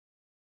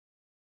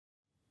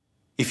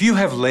If you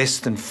have less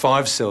than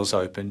 5 cells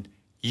open,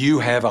 you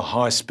have a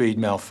high-speed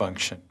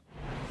malfunction.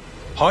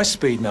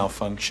 High-speed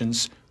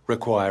malfunctions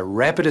require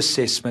rapid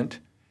assessment,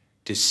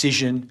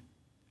 decision,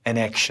 and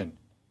action.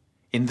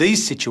 In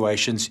these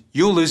situations,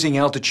 you're losing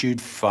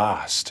altitude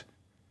fast.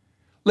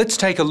 Let's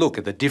take a look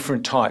at the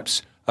different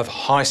types of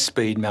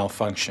high-speed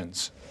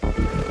malfunctions.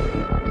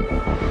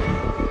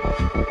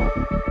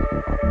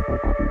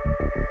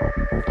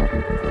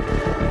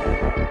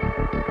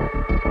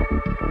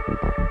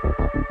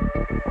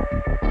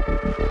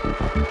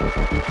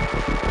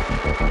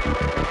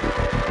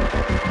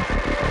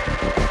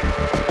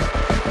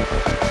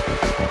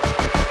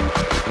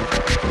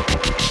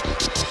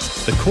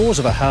 The cause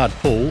of a hard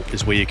pull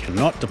is where you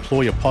cannot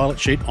deploy your pilot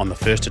chute on the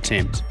first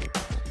attempt.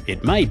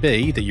 It may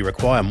be that you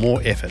require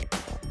more effort.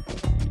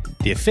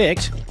 The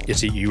effect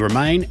is that you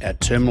remain at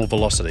terminal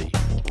velocity.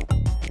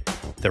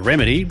 The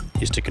remedy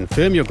is to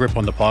confirm your grip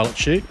on the pilot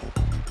chute,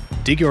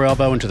 dig your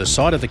elbow into the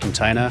side of the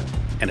container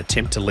and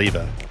attempt to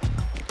lever.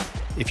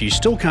 If you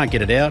still can't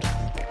get it out,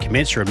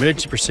 commence your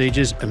emergency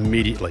procedures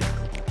immediately.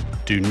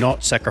 Do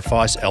not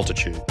sacrifice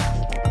altitude.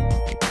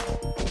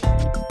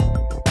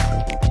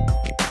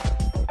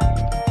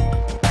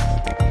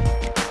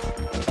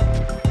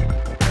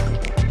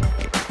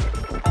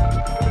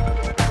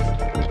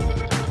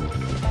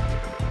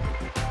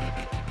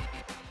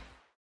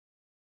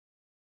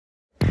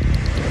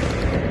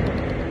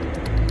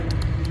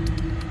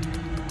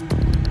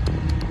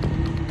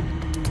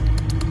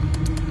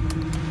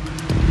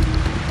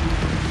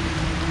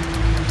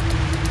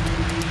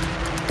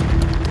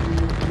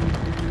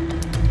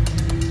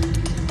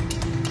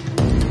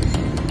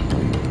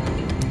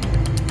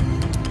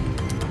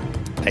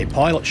 A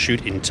pilot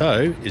chute in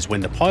tow is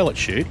when the pilot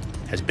chute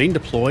has been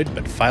deployed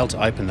but failed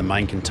to open the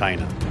main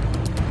container.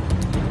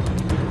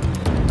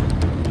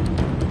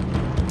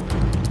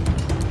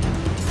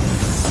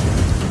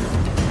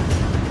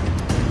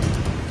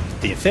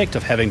 The effect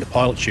of having the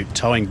pilot chute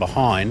towing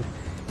behind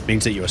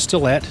means that you are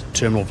still at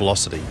terminal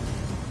velocity.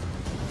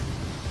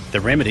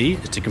 The remedy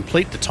is to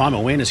complete the time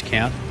awareness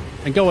count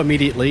and go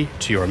immediately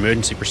to your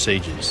emergency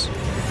procedures.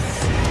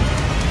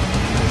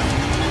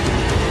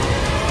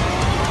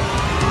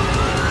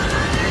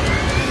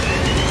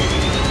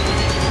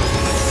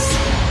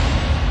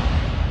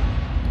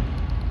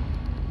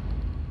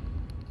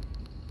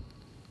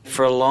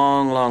 For a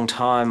long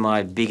time,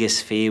 my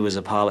biggest fear was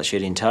a pilot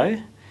chute in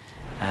tow,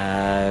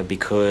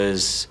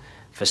 because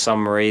for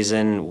some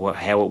reason,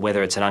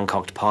 whether it's an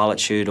uncocked pilot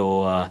chute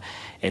or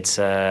it's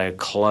a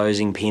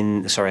closing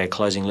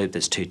loop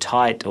that's too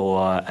tight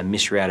or a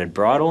misrouted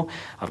bridle,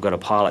 I've got a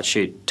pilot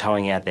chute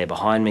towing out there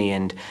behind me,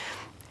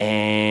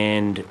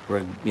 and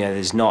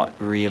there's not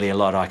really a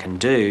lot I can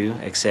do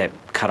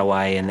except cut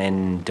away and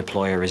then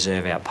deploy a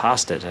reserve out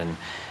past it.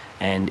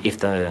 And if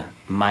the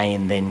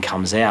main then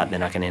comes out,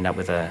 then I can end up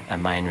with a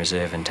main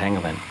reserve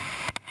entanglement.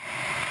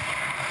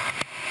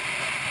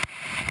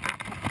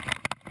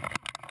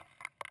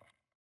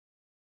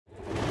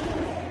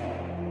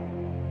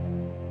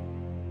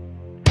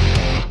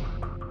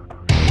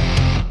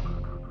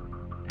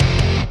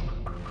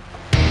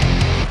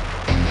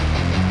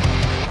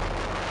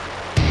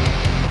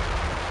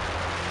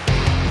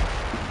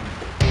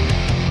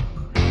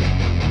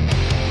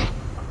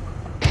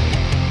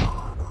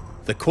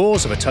 The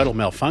cause of a total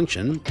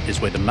malfunction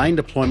is where the main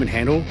deployment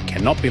handle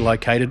cannot be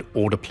located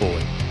or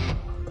deployed.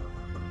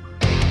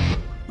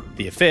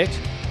 The effect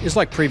is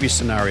like previous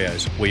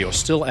scenarios where you're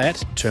still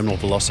at terminal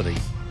velocity.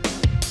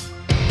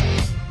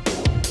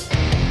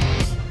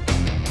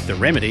 The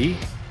remedy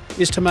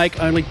is to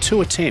make only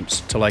 2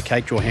 attempts to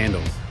locate your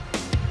handle.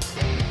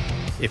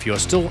 If you're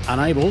still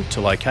unable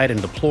to locate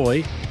and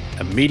deploy,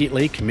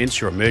 immediately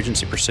commence your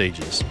emergency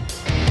procedures.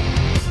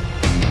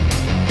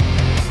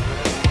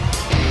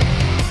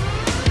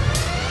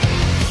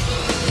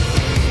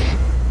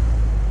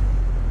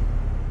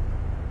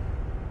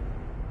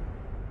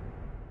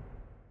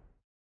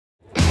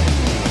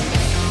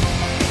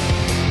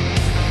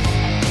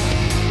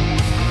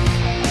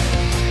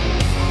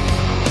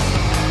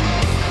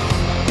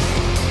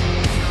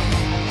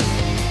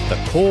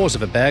 The cause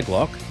of a bag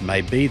lock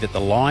may be that the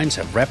lines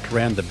have wrapped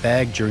around the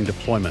bag during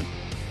deployment,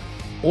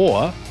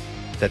 or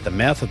that the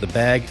mouth of the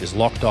bag is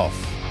locked off.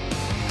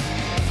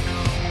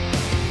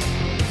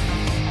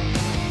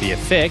 The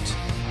effect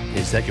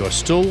is that you're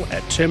still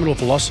at terminal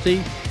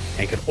velocity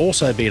and could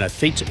also be in a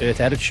feet to earth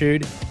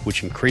attitude,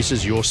 which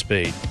increases your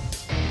speed.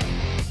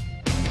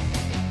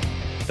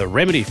 The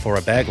remedy for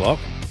a bag lock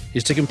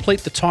is to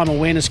complete the time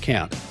awareness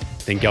count,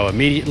 then go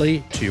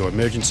immediately to your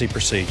emergency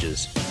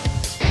procedures.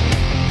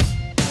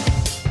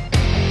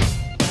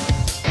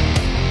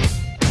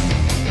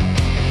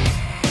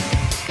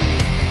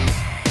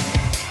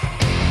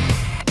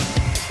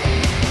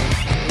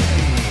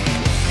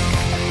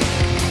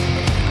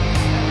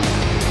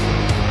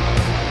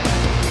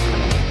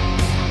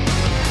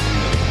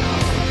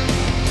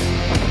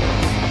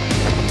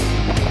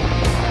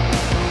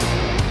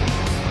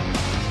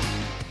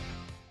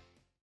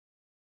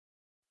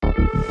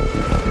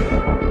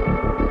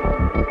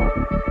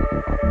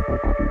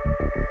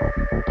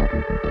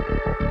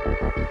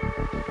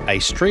 A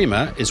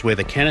streamer is where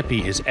the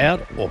canopy is out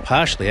or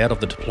partially out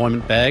of the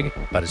deployment bag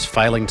but is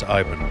failing to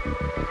open.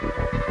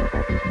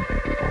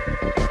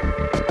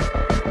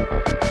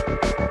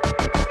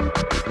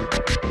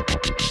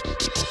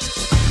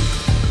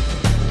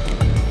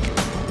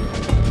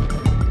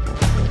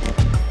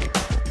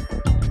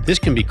 This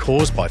can be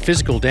caused by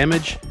physical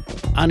damage,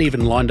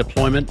 uneven line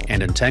deployment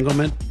and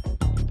entanglement,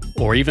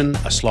 or even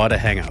a slider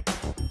hang-up.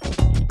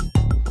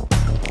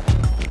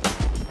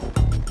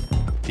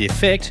 The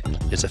effect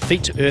is a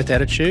feet-to-earth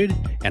attitude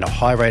and a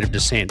high rate of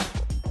descent.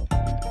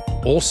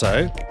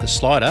 Also, the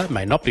slider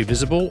may not be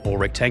visible or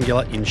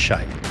rectangular in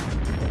shape.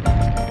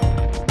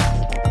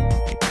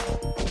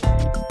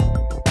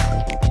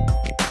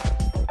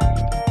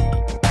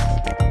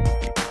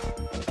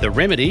 The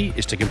remedy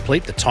is to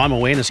complete the time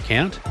awareness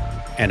count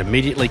and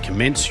immediately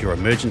commence your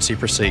emergency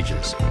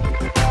procedures.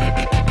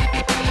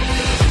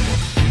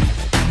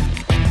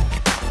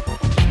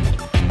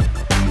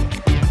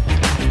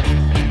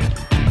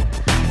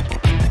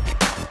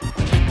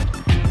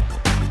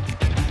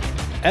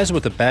 As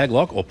with a bag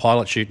lock or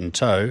pilot chute in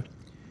tow,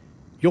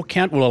 your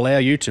count will allow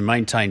you to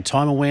maintain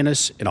time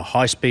awareness in a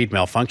high-speed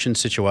malfunction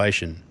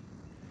situation.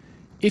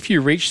 If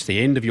you reach the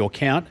end of your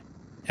count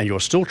and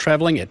you're still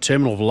travelling at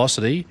terminal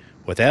velocity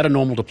without a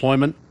normal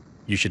deployment,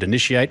 you should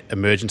initiate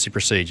emergency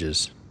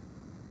procedures.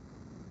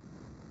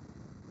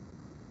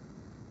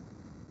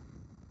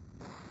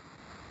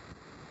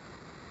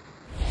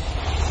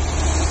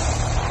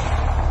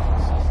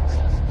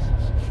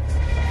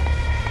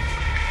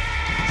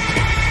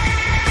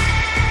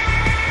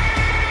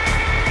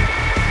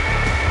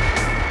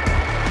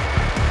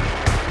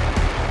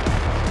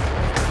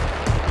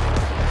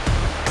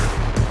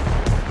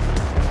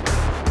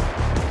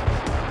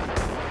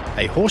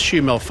 A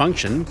horseshoe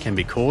malfunction can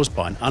be caused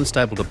by an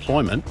unstable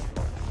deployment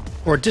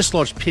or a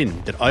dislodged pin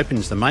that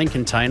opens the main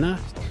container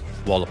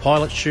while the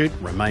pilot chute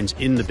remains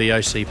in the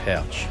BOC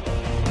pouch.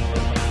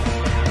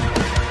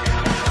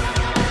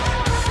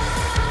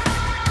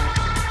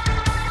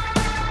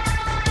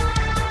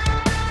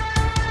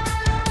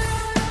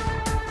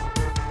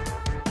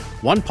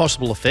 One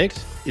possible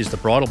effect is the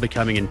bridle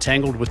becoming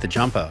entangled with the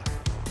jumper.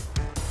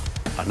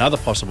 Another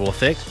possible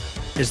effect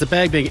is the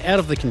bag being out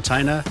of the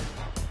container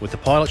with the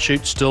pilot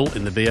chute still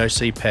in the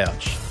BOC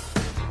pouch.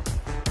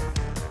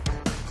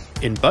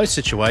 In both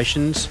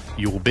situations,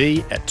 you will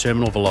be at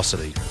terminal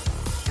velocity.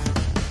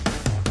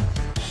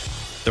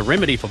 The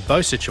remedy for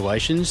both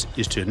situations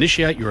is to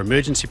initiate your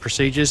emergency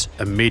procedures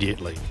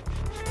immediately.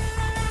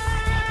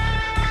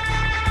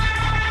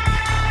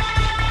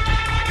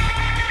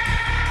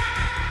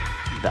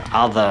 The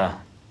other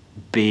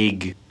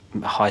big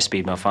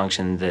high-speed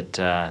malfunction that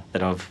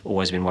I've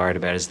always been worried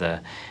about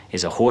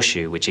is a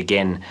horseshoe, which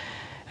again,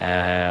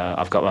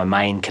 I've got my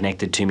main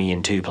connected to me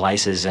in two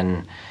places,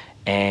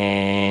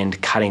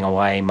 and cutting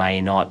away may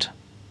not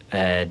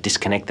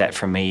disconnect that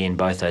from me in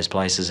both those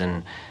places,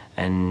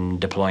 and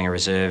deploying a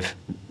reserve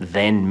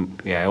then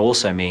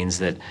also means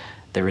that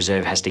the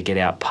reserve has to get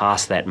out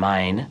past that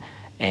main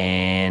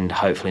and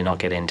hopefully not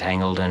get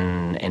entangled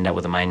and end up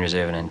with a main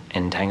reserve and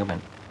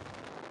entanglement.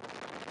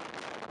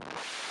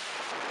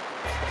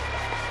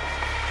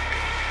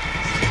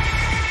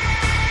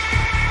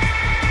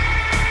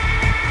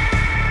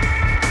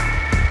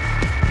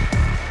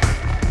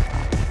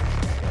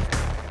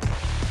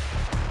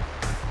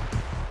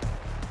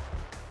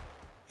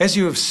 As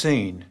you have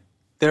seen,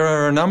 there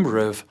are a number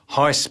of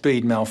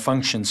high-speed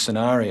malfunction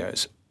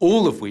scenarios,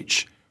 all of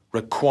which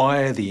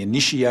require the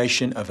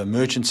initiation of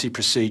emergency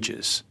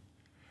procedures.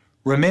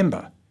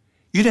 Remember,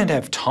 you don't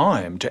have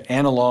time to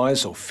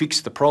analyse or fix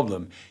the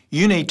problem.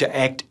 You need to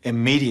act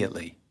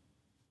immediately.